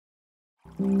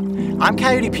I'm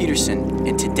Coyote Peterson,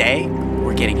 and today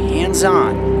we're getting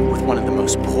hands-on with one of the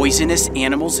most poisonous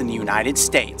animals in the United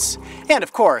States. And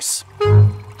of course,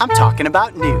 I'm talking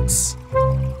about newts.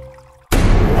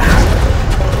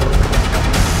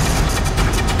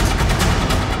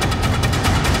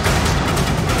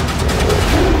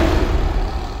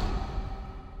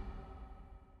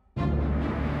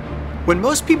 When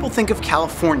most people think of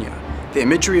California, the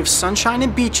imagery of sunshine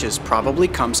and beaches probably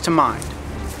comes to mind.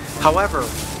 However,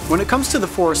 when it comes to the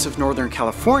forests of Northern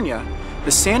California,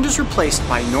 the sand is replaced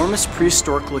by enormous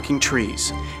prehistoric-looking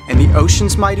trees, and the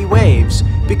ocean's mighty waves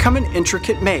become an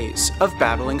intricate maze of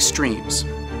battling streams.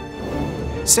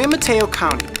 San Mateo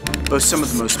County boasts some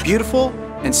of the most beautiful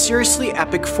and seriously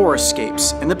epic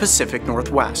forestscapes in the Pacific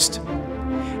Northwest.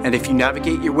 And if you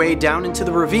navigate your way down into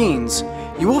the ravines,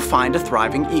 you will find a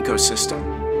thriving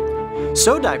ecosystem.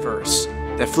 So diverse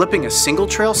that flipping a single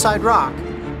trailside rock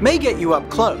may get you up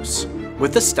close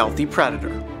with a stealthy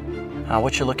predator.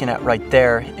 What you're looking at right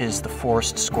there is the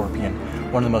forest scorpion,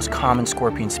 one of the most common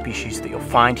scorpion species that you'll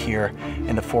find here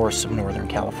in the forests of Northern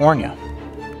California.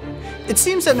 It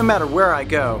seems that no matter where I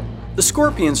go, the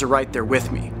scorpions are right there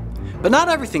with me. But not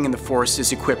everything in the forest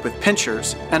is equipped with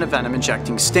pinchers and a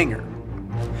venom-injecting stinger.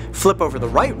 Flip over the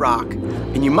right rock,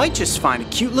 and you might just find a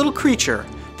cute little creature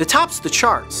that tops the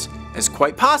charts as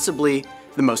quite possibly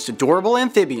the most adorable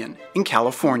amphibian in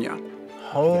California.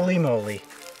 Holy moly.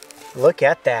 Look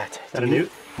at that. Is that a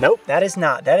newt? Nope, that is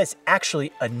not. That is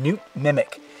actually a newt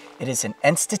mimic. It is an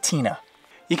Enstatina.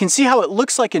 You can see how it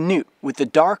looks like a newt with the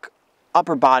dark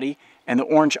upper body and the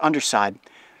orange underside.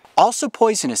 Also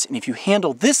poisonous, and if you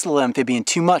handle this little amphibian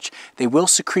too much, they will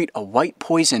secrete a white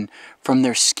poison from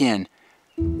their skin.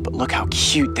 But look how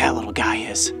cute that little guy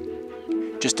is.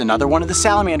 Just another one of the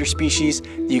salamander species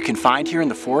that you can find here in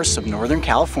the forests of Northern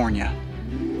California.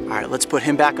 All right, let's put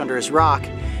him back under his rock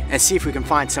and see if we can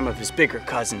find some of his bigger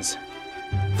cousins.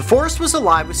 The forest was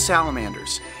alive with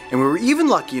salamanders, and we were even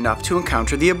lucky enough to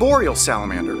encounter the arboreal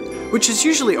salamander, which is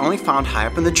usually only found high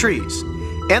up in the trees,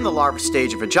 and the larva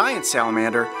stage of a giant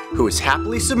salamander who is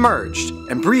happily submerged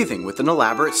and breathing with an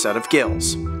elaborate set of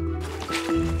gills.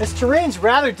 This terrain's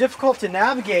rather difficult to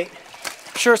navigate.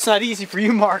 I'm sure it's not easy for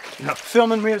you, Mark. No.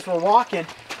 Filming me as we're walking.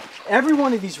 Every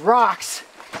one of these rocks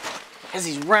has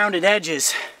these rounded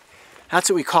edges. That's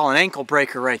what we call an ankle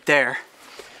breaker right there.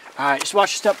 All right, just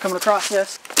watch your step coming across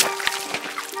this.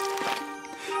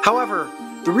 However,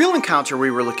 the real encounter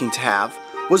we were looking to have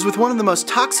was with one of the most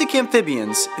toxic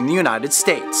amphibians in the United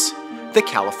States, the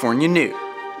California Newt.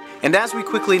 And as we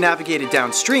quickly navigated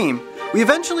downstream, we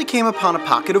eventually came upon a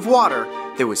pocket of water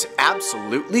that was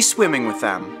absolutely swimming with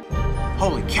them.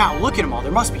 Holy cow, look at them all.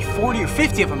 There must be 40 or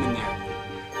 50 of them in there.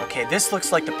 Okay, this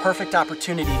looks like the perfect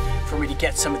opportunity for me to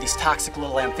get some of these toxic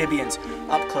little amphibians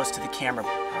up close to the camera.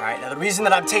 All right, now the reason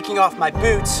that I'm taking off my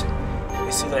boots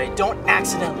is so that I don't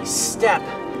accidentally step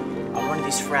on one of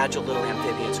these fragile little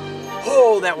amphibians.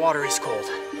 Oh, that water is cold.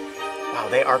 Wow,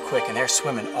 they are quick and they're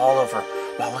swimming all over.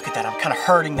 Wow, look at that, I'm kind of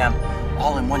herding them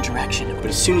all in one direction. But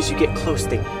as soon as you get close,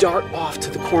 they dart off to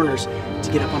the corners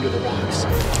to get up under the rocks.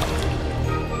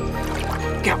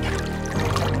 Go.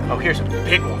 Oh, here's a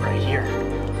big one right here.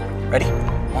 Ready?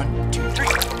 1, 2, 3.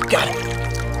 Got it.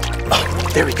 Oh,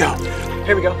 there we go.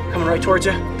 Here we go. Coming right towards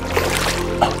you.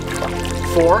 Oh,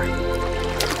 4,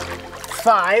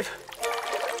 5.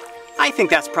 I think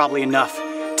that's probably enough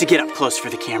to get up close for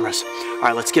the cameras. All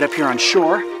right, let's get up here on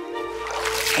shore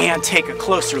and take a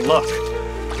closer look.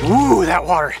 Ooh, that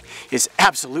water is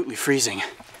absolutely freezing.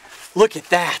 Look at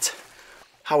that.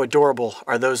 How adorable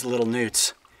are those little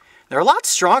newts? They're a lot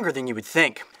stronger than you would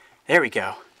think. There we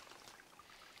go.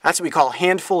 That's what we call a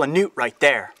handful of newt right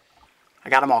there. I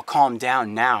got them all calmed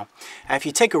down now. And if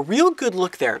you take a real good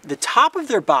look there, the top of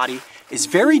their body is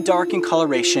very dark in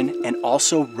coloration and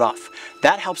also rough.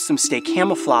 That helps them stay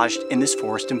camouflaged in this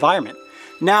forest environment.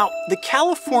 Now, the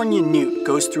California newt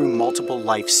goes through multiple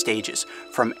life stages,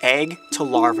 from egg to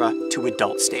larva to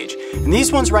adult stage. And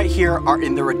these ones right here are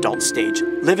in their adult stage,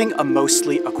 living a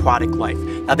mostly aquatic life.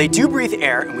 Now, they do breathe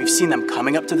air, and we've seen them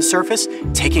coming up to the surface,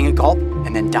 taking a gulp,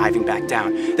 and then diving back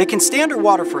down. They can stay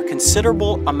underwater for a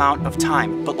considerable amount of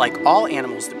time, but like all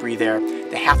animals that breathe air,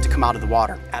 they have to come out of the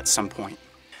water at some point.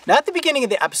 Now, at the beginning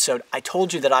of the episode, I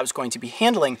told you that I was going to be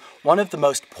handling one of the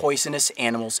most poisonous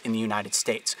animals in the United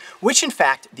States, which in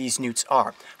fact these newts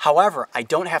are. However, I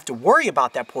don't have to worry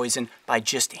about that poison by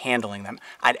just handling them.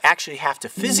 I'd actually have to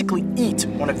physically eat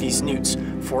one of these newts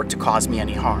for it to cause me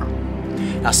any harm.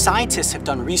 Now, scientists have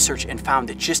done research and found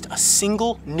that just a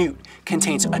single newt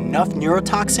contains enough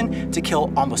neurotoxin to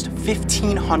kill almost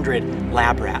 1,500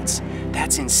 lab rats.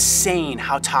 That's insane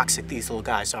how toxic these little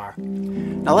guys are.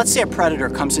 Now, let's say a predator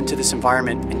comes into this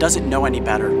environment and doesn't know any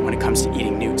better when it comes to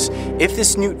eating newts. If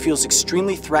this newt feels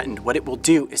extremely threatened, what it will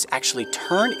do is actually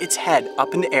turn its head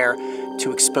up in the air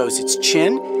to expose its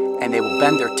chin, and they will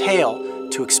bend their tail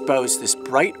to expose this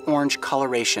bright orange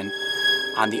coloration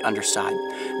on the underside.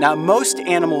 Now, most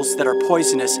animals that are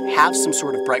poisonous have some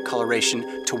sort of bright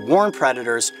coloration to warn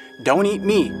predators, don't eat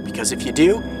me, because if you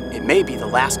do, it may be the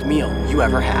last meal you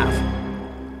ever have.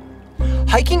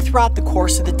 Hiking throughout the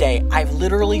course of the day, I've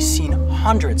literally seen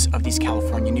hundreds of these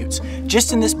California newts.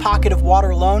 Just in this pocket of water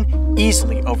alone,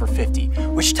 easily over 50,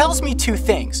 which tells me two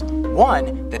things.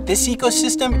 One, that this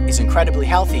ecosystem is incredibly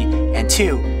healthy, and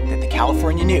two, that the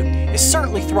California newt is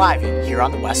certainly thriving here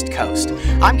on the West Coast.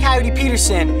 I'm Coyote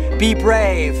Peterson. Be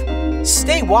brave,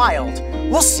 stay wild.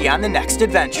 We'll see you on the next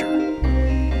adventure.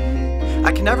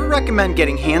 I can never recommend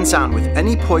getting hands-on with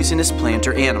any poisonous plant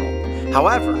or animal.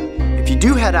 However, if you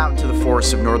do head out into the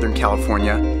forests of Northern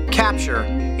California, capture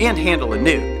and handle a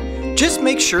newt, just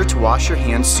make sure to wash your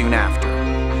hands soon after.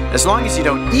 As long as you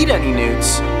don't eat any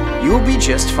newts, you will be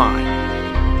just fine.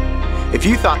 If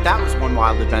you thought that was one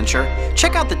wild adventure,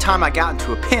 check out the time I got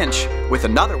into a pinch with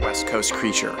another West Coast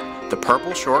creature, the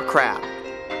purple short crab.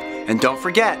 And don't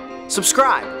forget,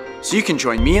 subscribe so you can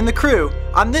join me and the crew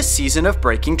on this season of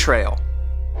Breaking Trail.